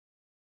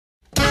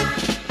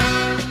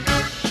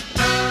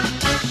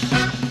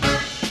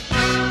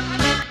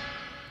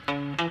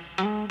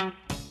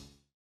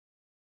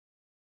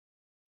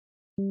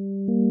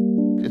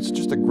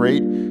just a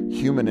great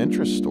human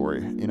interest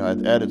story. You know,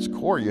 at its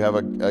core, you have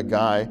a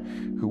guy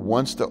who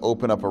wants to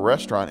open up a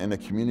restaurant in a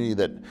community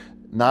that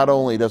not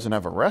only doesn't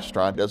have a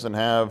restaurant, doesn't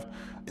have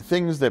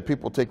things that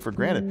people take for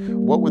granted.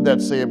 What would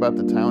that say about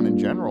the town in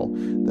general,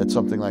 that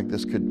something like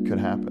this could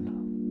happen?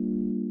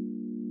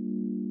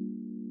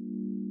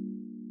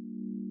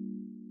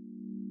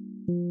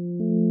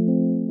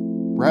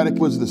 Braddock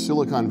was the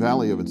Silicon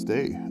Valley of its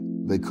day.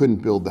 They couldn't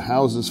build the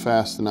houses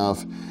fast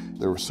enough.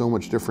 There was so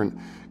much different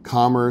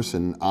commerce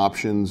and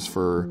options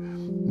for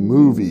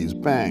movies,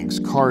 banks,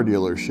 car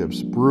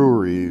dealerships,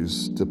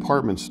 breweries,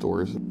 department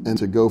stores. And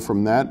to go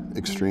from that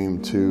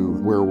extreme to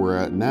where we're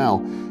at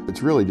now,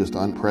 it's really just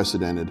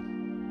unprecedented.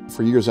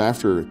 For years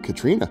after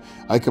Katrina,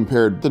 I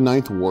compared the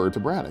Ninth Ward to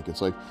Braddock.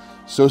 It's like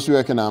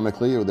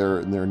socioeconomically,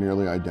 they're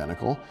nearly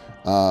identical.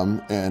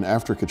 And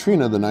after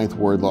Katrina, the Ninth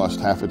Ward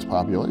lost half its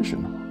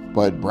population.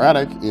 But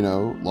Braddock, you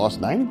know,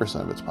 lost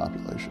 90% of its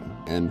population.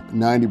 And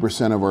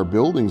 90% of our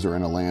buildings are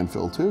in a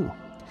landfill too.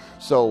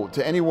 So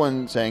to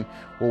anyone saying,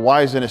 well,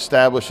 why is an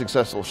established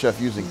successful chef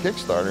using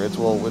Kickstarter? It's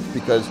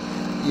because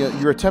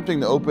you're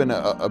attempting to open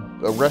a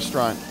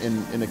restaurant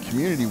in a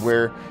community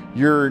where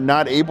you're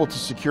not able to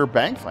secure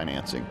bank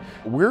financing.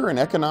 We're an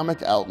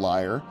economic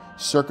outlier,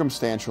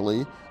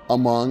 circumstantially,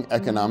 among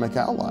economic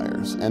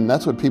outliers. And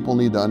that's what people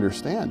need to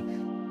understand.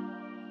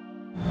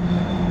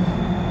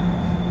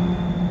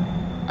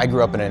 I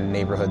grew up in a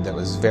neighborhood that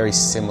was very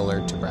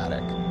similar to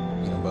Braddock.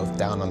 You know, both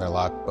down on their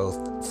luck,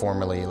 both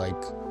formerly like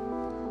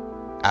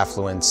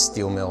affluent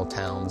steel mill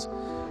towns.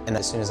 And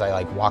as soon as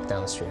I walked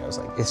down the street, I was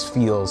like, this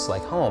feels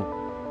like home.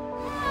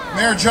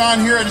 Mayor John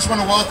here. I just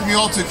want to welcome you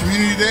all to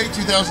Community Day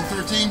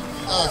 2013.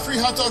 Free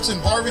hot dogs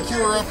and barbecue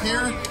are up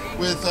here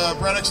with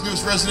Braddock's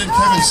newest resident,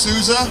 Kevin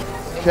Sousa.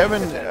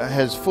 Kevin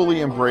has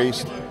fully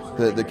embraced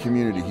the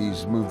community.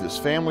 He's moved his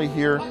family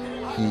here.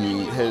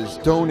 He has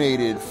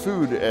donated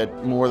food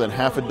at more than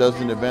half a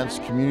dozen events,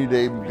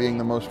 Community Day being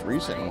the most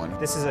recent one.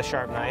 This is a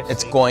sharp knife.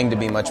 It's going to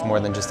be much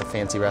more than just a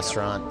fancy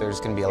restaurant. There's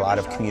going to be a lot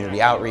of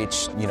community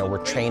outreach. You know,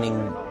 we're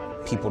training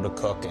people to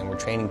cook, and we're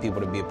training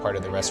people to be a part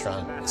of the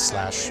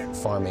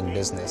restaurant/farming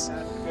business.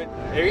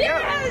 There you go.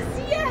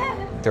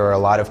 Yes! There are a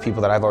lot of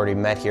people that I've already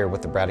met here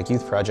with the Braddock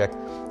Youth Project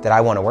that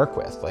I want to work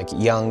with, like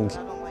young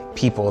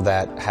people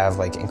that have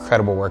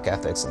incredible work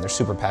ethics, and they're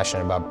super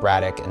passionate about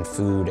Braddock and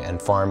food and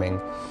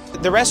farming.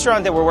 The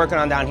restaurant that we're working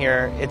on down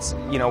here, it's,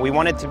 we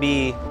want it to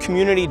be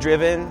community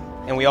driven,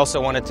 and we also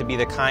want it to be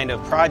the kind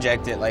of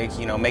project that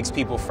makes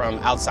people from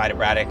outside of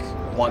Braddock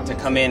want to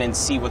come in and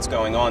see what's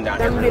going on down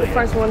here. That'll be the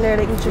first one there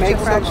to eat your chicken.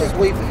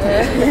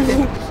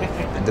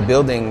 The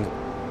building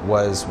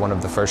was one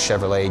of the first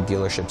Chevrolet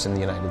dealerships in the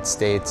United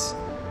States.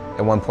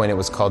 At one point it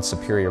was called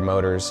Superior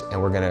Motors,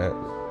 and we're going to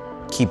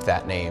keep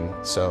that name.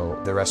 So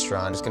the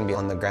restaurant is going to be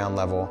on the ground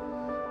level,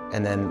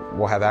 and then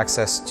we'll have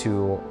access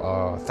to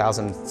a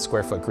 1,000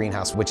 square foot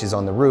greenhouse, which is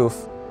on the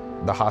roof.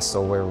 The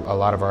hostel where a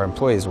lot of our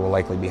employees will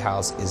likely be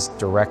housed is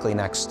directly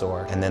next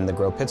door. And then the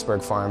Grow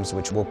Pittsburgh farms,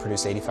 which will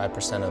produce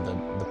 85% of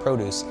the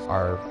produce,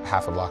 are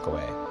half a block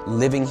away.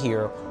 Living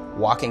here,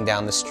 walking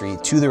down the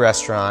street to the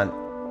restaurant,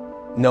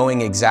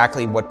 knowing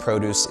exactly what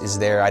produce is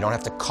there. I don't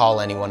have to call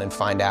anyone and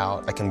find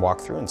out. I can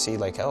walk through and see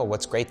oh,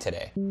 what's great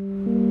today.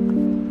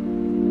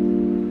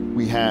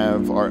 We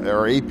have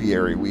our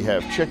apiary, we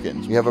have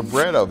chickens, we have a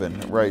bread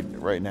oven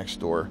right next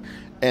door.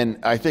 And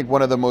I think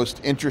one of the most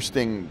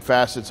interesting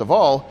facets of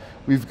all,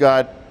 we've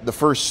got the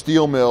first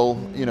steel mill,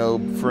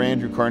 for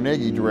Andrew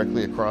Carnegie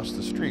directly across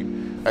the street.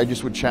 I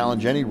just would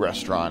challenge any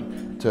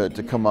restaurant to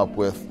come up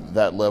with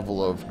that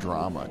level of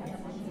drama.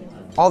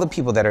 All the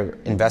people that are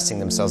investing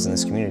themselves in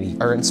this community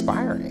are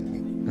inspiring.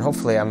 And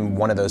hopefully I'm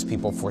one of those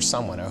people for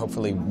someone, or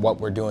hopefully what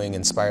we're doing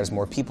inspires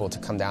more people to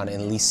come down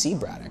and at least see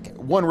Braddock.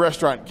 One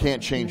restaurant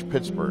can't change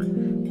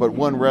Pittsburgh, but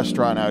one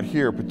restaurant out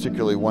here,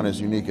 particularly one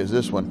as unique as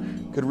this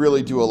one, could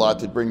really do a lot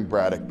to bring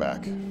Braddock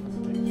back.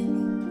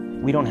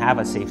 We don't have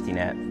a safety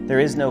net.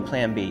 There is no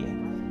plan B.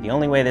 The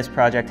only way this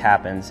project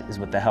happens is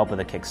with the help of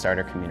the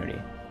Kickstarter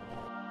community.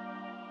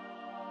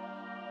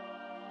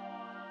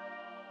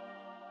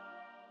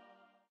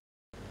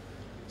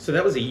 So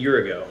that was a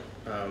year ago.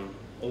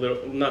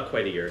 Not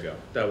quite a year ago.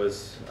 That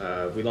was,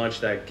 we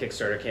launched that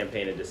Kickstarter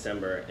campaign in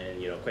December,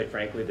 and quite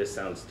frankly, this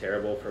sounds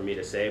terrible for me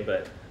to say,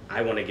 but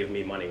I want to give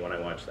me money when I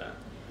watch that.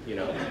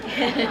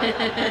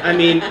 I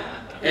mean,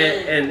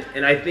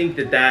 and I think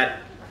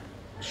that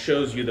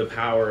shows you the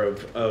power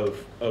of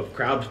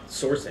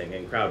crowdsourcing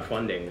and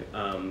crowdfunding.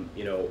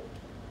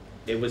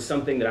 It was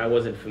something that I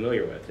wasn't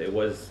familiar with. It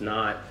was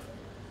not,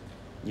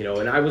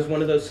 and I was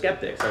one of those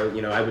skeptics.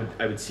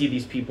 I would see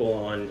these people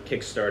on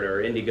Kickstarter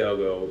or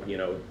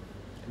Indiegogo,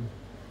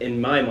 in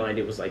my mind,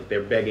 it was like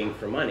they're begging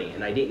for money,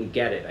 and I didn't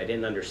get it. I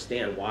didn't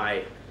understand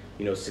why,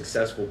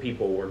 successful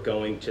people were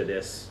going to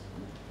this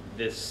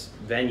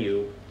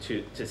venue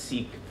to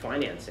seek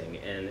financing.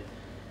 And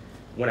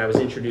when I was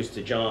introduced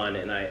to John,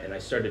 and I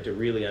started to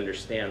really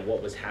understand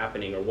what was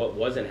happening or what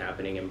wasn't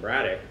happening in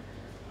Braddock,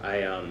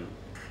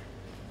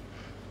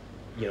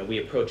 we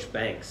approached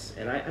banks,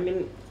 and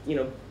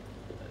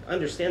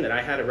understand that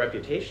I had a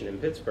reputation in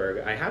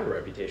Pittsburgh. I have a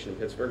reputation in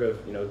Pittsburgh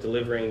of, you know,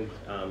 delivering,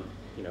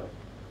 you know,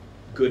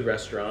 good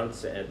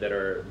restaurants that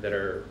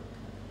are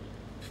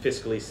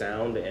fiscally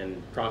sound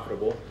and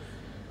profitable.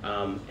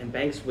 And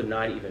banks would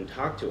not even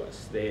talk to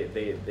us.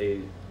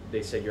 They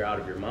said, you're out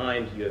of your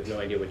mind. You have no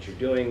idea what you're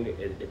doing.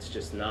 It's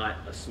just not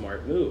a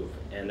smart move.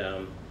 And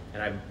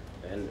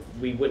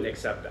we wouldn't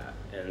accept that.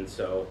 And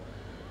so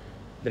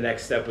the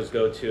next step was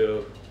go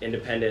to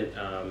independent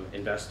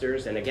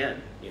investors. And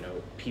again, you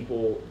know,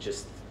 people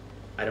just,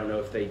 I don't know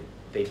if they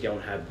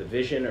don't have the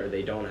vision or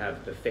they don't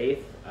have the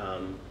faith.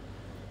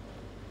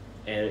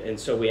 And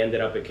so we ended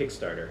up at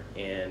Kickstarter,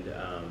 and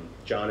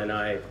John and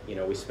I, you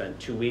know, we spent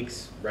 2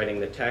 weeks writing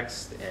the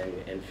text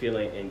and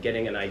feeling and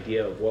getting an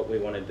idea of what we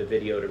wanted the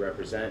video to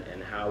represent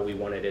and how we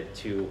wanted it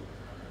to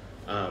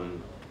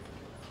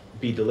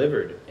be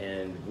delivered.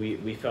 And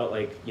we felt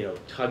like, you know,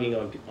 tugging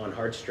on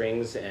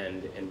heartstrings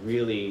and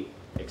really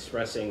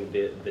expressing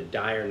the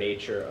dire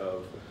nature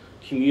of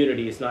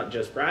communities, not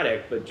just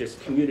Braddock, but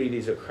just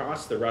communities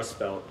across the Rust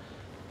Belt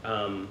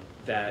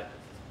that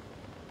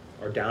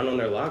are down on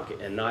their luck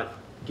and not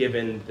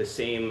given the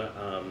same,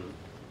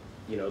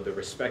 you know, the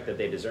respect that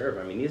they deserve.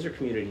 I mean, these are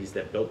communities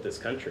that built this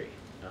country.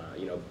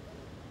 You know,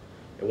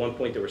 at one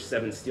point there were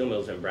 7 steel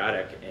mills in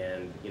Braddock,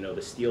 and, you know,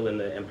 the steel in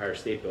the Empire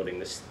State Building,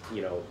 this,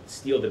 you know,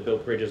 steel that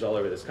built bridges all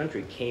over this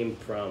country came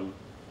from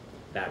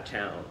that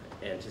town.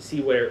 And to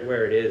see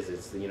where it is,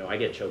 it's, you know, I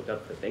get choked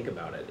up to think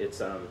about it.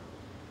 It's,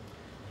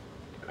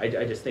 I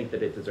just think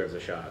that it deserves a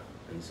shot.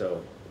 And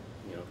so,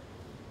 you know.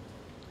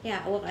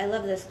 Yeah, well, I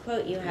love this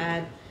quote you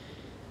had,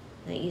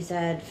 that you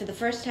said, "For the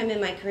first time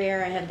in my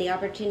career, I have the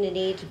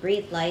opportunity to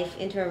breathe life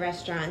into a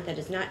restaurant that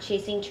is not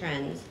chasing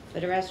trends,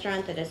 but a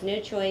restaurant that has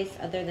no choice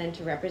other than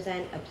to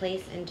represent a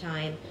place and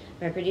time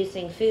by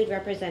producing food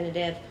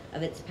representative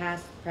of its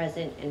past,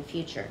 present, and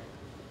future."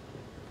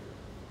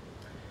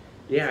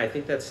 Yeah, I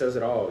think that says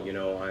it all. You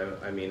know,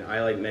 I mean,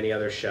 I, like many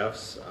other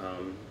chefs,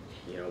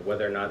 you know,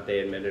 whether or not they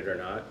admit it or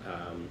not,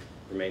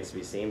 remains to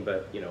be seen.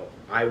 But, you know,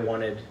 I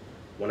wanted,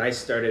 when I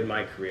started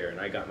my career and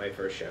I got my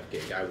first chef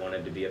gig, I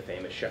wanted to be a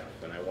famous chef,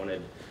 and I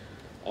wanted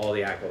all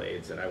the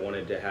accolades, and I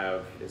wanted to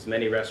have as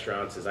many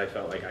restaurants as I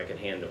felt like I could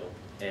handle.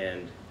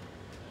 And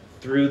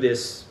through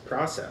this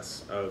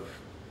process of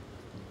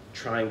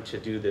trying to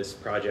do this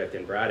project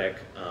in Braddock,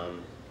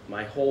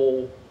 my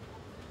whole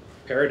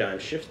paradigm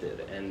shifted,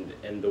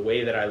 and the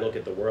way that I look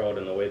at the world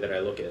and the way that I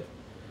look at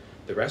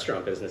the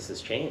restaurant business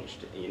has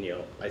changed. You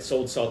know, I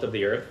sold Salt of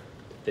the Earth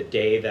the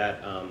day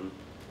that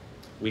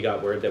we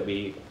got word that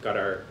we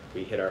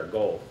hit our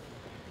goal.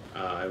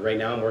 Right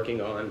now I'm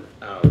working on,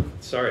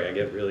 sorry, I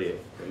get really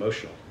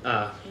emotional.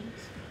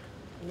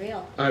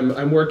 Real.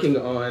 I'm working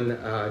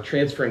on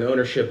transferring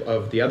ownership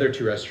of the other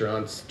 2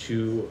 restaurants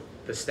to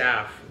the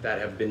staff that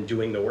have been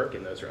doing the work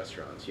in those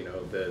restaurants. You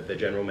know, the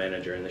general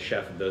manager and the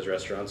chef of those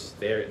restaurants,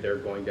 they're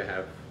going to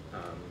have,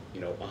 you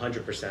know,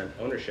 100%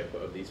 ownership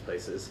of these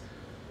places.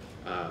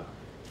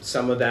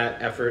 Some of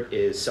that effort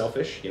is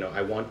selfish. You know,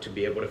 I want to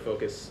be able to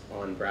focus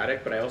on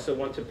Braddock, but I also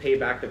want to pay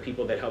back the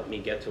people that helped me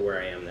get to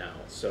where I am now.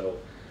 So,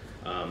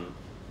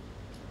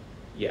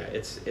 yeah,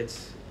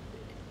 it's,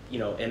 you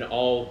know, and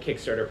all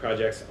Kickstarter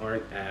projects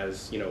aren't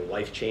as, you know,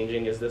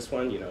 life-changing as this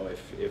one. You know,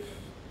 if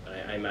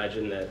I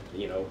imagine that,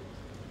 you know,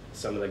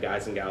 some of the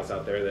guys and gals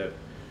out there that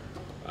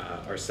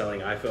are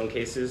selling iPhone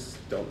cases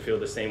don't feel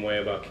the same way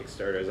about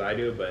Kickstarter as I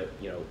do, but,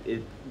 you know,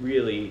 it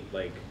really,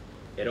 like,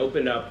 it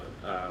opened up,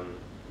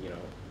 you know,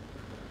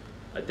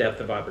 a depth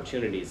of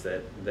opportunities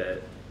that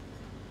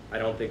I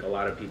don't think a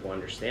lot of people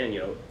understand. You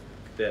know,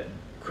 that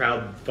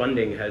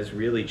crowdfunding has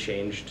really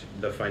changed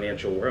the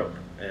financial world,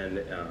 and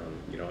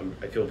you know,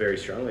 I feel very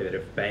strongly that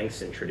if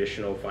banks and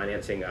traditional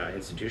financing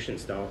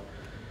institutions don't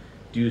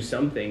do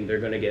something,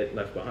 they're going to get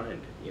left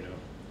behind. You know.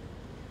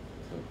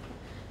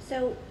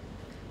 So,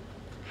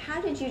 how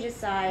did you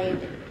decide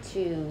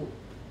to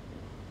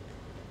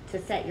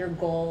set your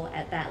goal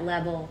at that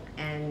level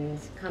and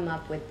come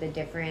up with the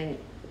different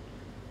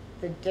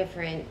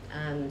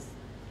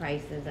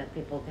prices that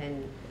people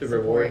can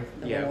support?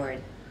 The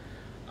reward.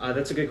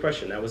 That's a good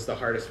question. That was the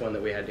hardest one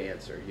that we had to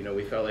answer. You know,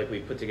 we felt like we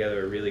put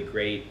together a really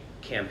great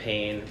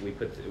campaign.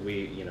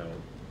 You know,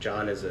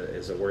 John is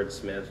a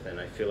wordsmith, and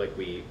I feel like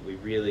we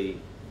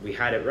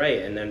had it right.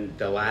 And then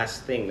the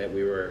last thing that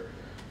we were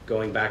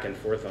going back and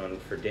forth on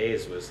for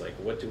days was like,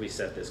 what do we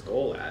set this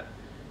goal at?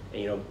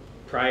 And, you know,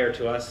 prior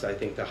to us, I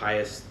think the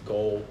highest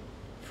goal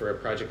for a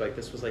project like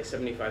this was like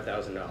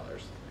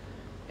 $75,000.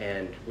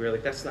 And we were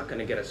like, that's not going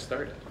to get us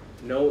started.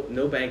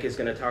 No bank is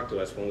going to talk to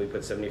us when we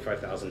put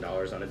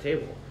 $75,000 on a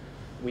table.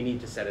 We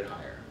need to set it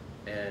higher.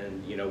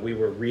 And, you know, we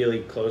were really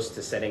close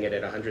to setting it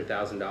at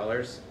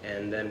 $100,000.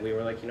 And then we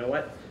were like, you know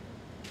what?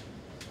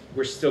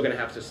 We're still going to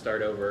have to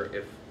start over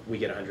if we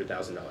get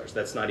 $100,000.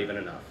 That's not even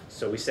enough.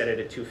 So we set it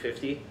at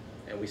 $250,000,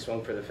 and we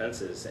swung for the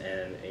fences.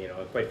 And, you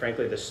know, quite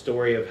frankly, the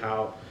story of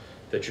how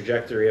the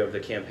trajectory of the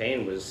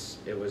campaign was,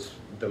 it was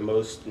the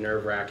most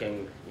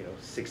nerve-wracking, you know,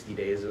 60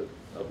 days of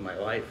my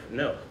life.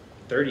 No,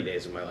 30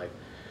 days of my life.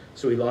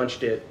 So we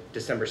launched it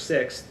December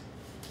 6th.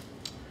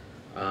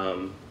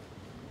 The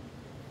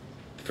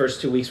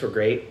first 2 weeks were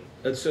great.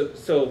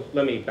 So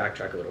let me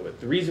backtrack a little bit.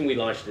 The reason we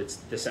launched it's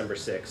December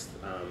 6th.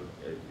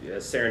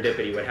 As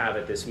serendipity would have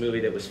it, this movie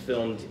that was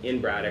filmed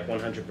in Braddock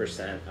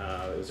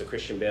 100%. It was a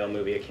Christian Bale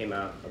movie. It came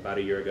out about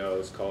a year ago. It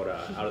was called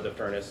Out of the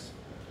Furnace.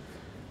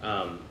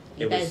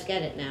 You guys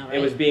get it now, right?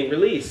 It was being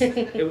released.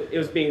 it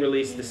was being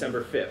released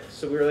December 5th.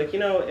 So we were like,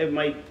 it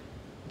might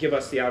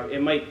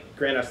it might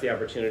grant us the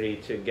opportunity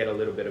to get a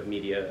little bit of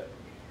media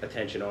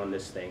attention on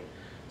this thing.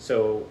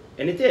 So,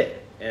 and it did.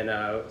 And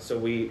so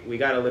we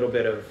got a little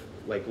bit of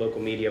like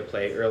local media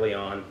play early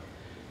on,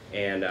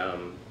 and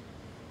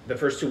the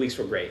first 2 weeks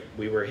were great.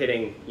 We were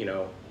hitting,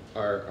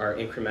 our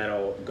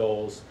incremental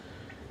goals,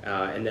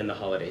 and then the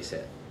holidays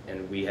hit,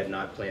 and we had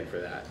not planned for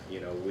that.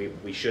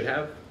 We should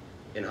have.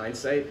 In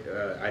hindsight,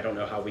 I don't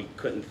know how we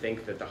couldn't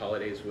think that the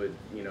holidays would,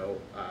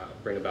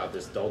 bring about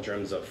this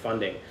doldrums of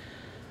funding.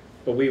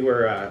 But we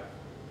were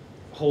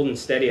holding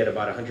steady at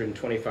about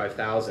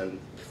 125,000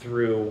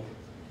 through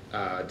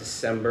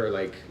December,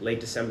 like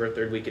late December,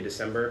 third week of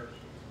December,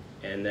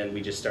 and then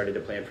we just started to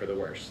plan for the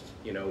worst.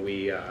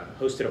 We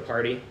hosted a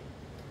party,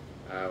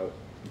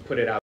 put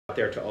it out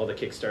there to all the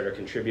Kickstarter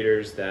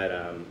contributors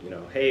that,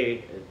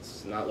 hey,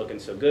 it's not looking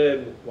so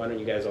good. Why don't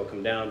you guys all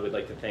come down? We'd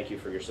like to thank you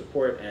for your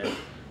support, and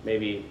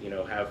maybe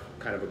have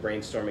kind of a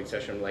brainstorming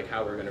session like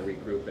how we're going to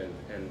regroup and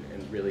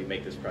really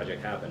make this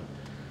project happen.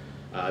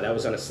 That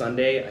was on a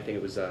Sunday. I think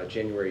it was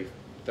January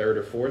 3rd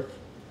or 4th,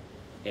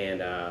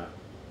 and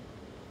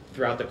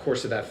throughout the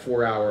course of that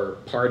 4-hour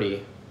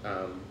party,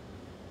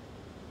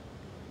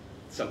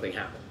 something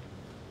happened.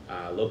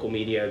 Local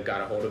media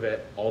got a hold of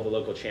it. All the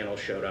local channels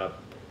showed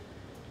up,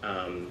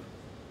 and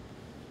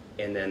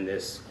then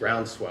this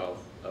groundswell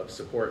of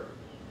support.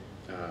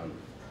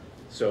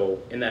 So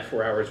in that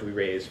 4 hours, we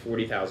raised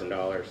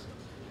 $40,000.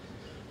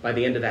 By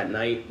the end of that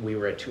night, we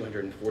were at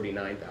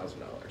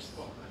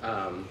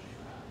 $249,000.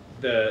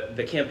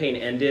 The campaign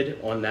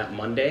ended on that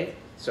Monday.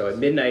 So at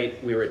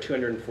midnight, we were at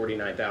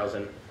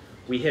 $249,000.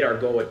 We hit our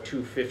goal at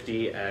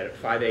 $250 at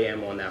 5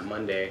 a.m. on that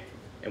Monday,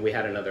 and we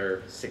had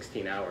another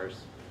 16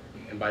 hours.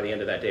 And by the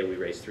end of that day, we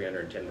raised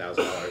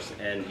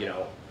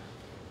 $310,000.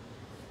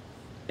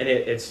 And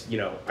it's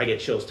I get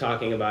chills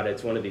talking about it.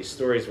 It's one of these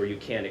stories where you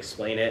can't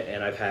explain it,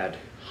 and I've had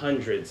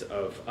hundreds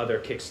of other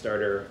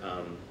Kickstarter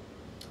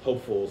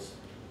hopefuls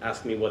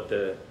ask me what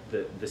the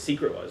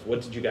secret was.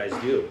 What did you guys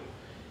do?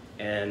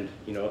 And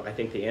I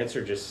think the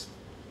answer just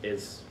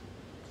is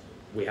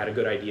we had a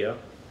good idea.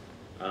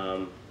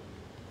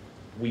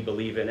 We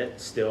believe in it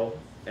still.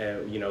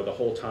 The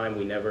whole time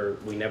we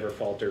never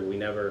faltered. We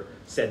never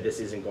said this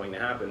isn't going to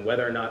happen.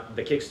 Whether or not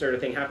the Kickstarter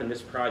thing happened,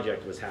 this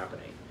project was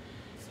happening.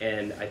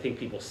 And I think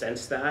people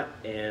sensed that,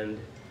 and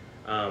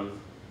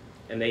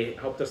they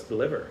helped us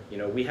deliver.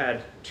 We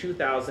had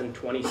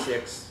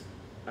 2,026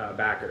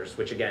 backers,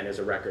 which again is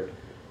a record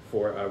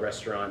for a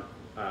restaurant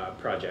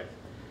project.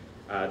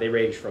 They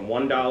range from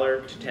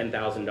 $1 to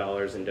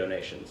 $10,000 in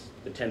donations.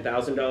 The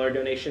 $10,000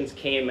 donations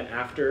came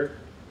after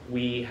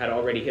we had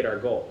already hit our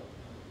goal,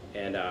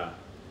 and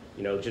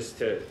just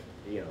to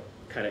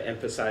kind of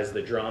emphasize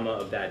the drama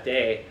of that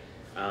day,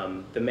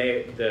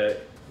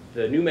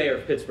 the new mayor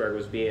of Pittsburgh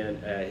was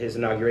his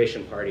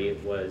inauguration party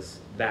was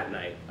that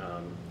night,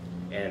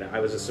 and I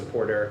was a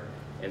supporter,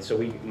 and so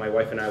my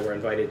wife and I were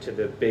invited to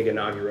the big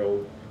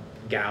inaugural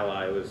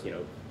gala. It was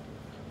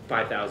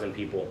 5,000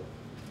 people.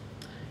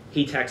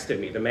 He texted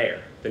me,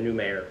 the new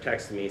mayor,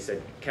 texted me. He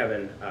said,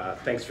 "Kevin,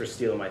 thanks for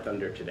stealing my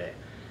thunder today."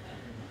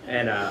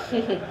 And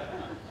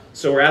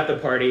so we're at the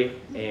party,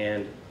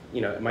 and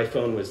my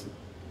phone was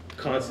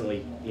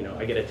constantly,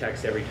 I get a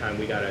text every time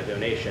we got a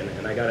donation,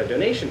 and I got a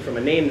donation from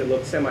a name that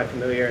looked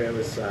semi-familiar, and it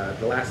was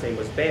the last name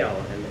was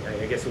Bale, and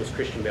I guess it was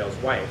Christian Bale's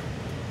wife,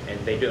 and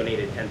they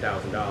donated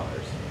 $10,000.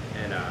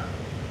 And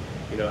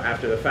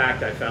after the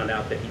fact, I found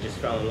out that he just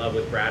fell in love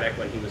with Braddock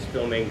when he was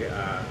filming.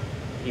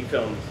 He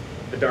filmed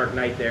The Dark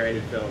Knight there, and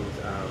he filmed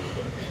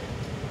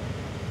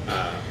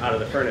Out of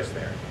the Furnace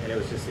there, and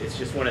it's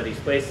just one of these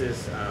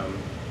places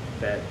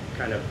that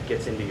kind of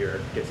gets into your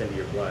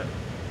blood.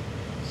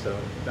 So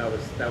that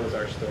was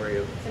our story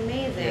of it's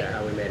amazing. Yeah,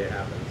 how we made it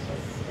happen. So.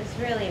 It's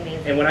really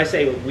amazing. And when I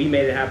say we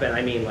made it happen,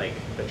 I mean like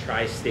the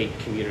tri-state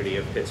community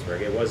of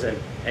Pittsburgh. It wasn't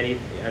any.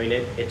 I mean,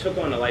 it took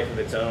on a life of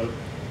its own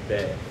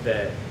that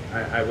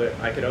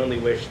I could only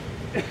wish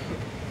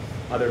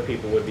other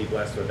people would be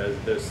blessed with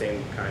those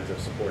same kinds of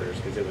supporters,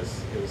 because it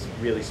was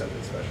really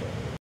something special.